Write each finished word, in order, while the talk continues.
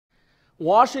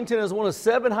Washington is one of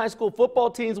 7 high school football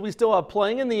teams we still have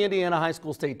playing in the Indiana High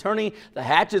School State Tourney. The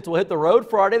Hatchets will hit the road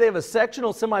Friday. They have a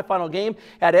sectional semifinal game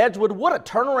at Edgewood. What a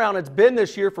turnaround it's been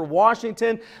this year for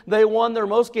Washington. They won their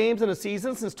most games in a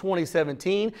season since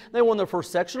 2017. They won their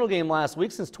first sectional game last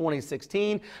week since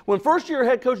 2016. When first-year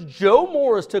head coach Joe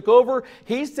Morris took over,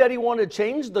 he said he wanted to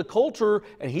change the culture,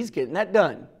 and he's getting that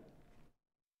done.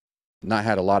 Not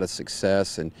had a lot of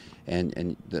success, and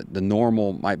the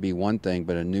normal might be one thing,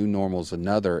 but a new normal is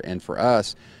another. And for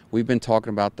us, we've been talking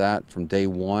about that from day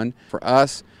one. For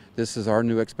us, this is our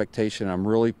new expectation. I'm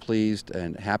really pleased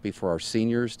and happy for our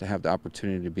seniors to have the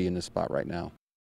opportunity to be in this spot right now.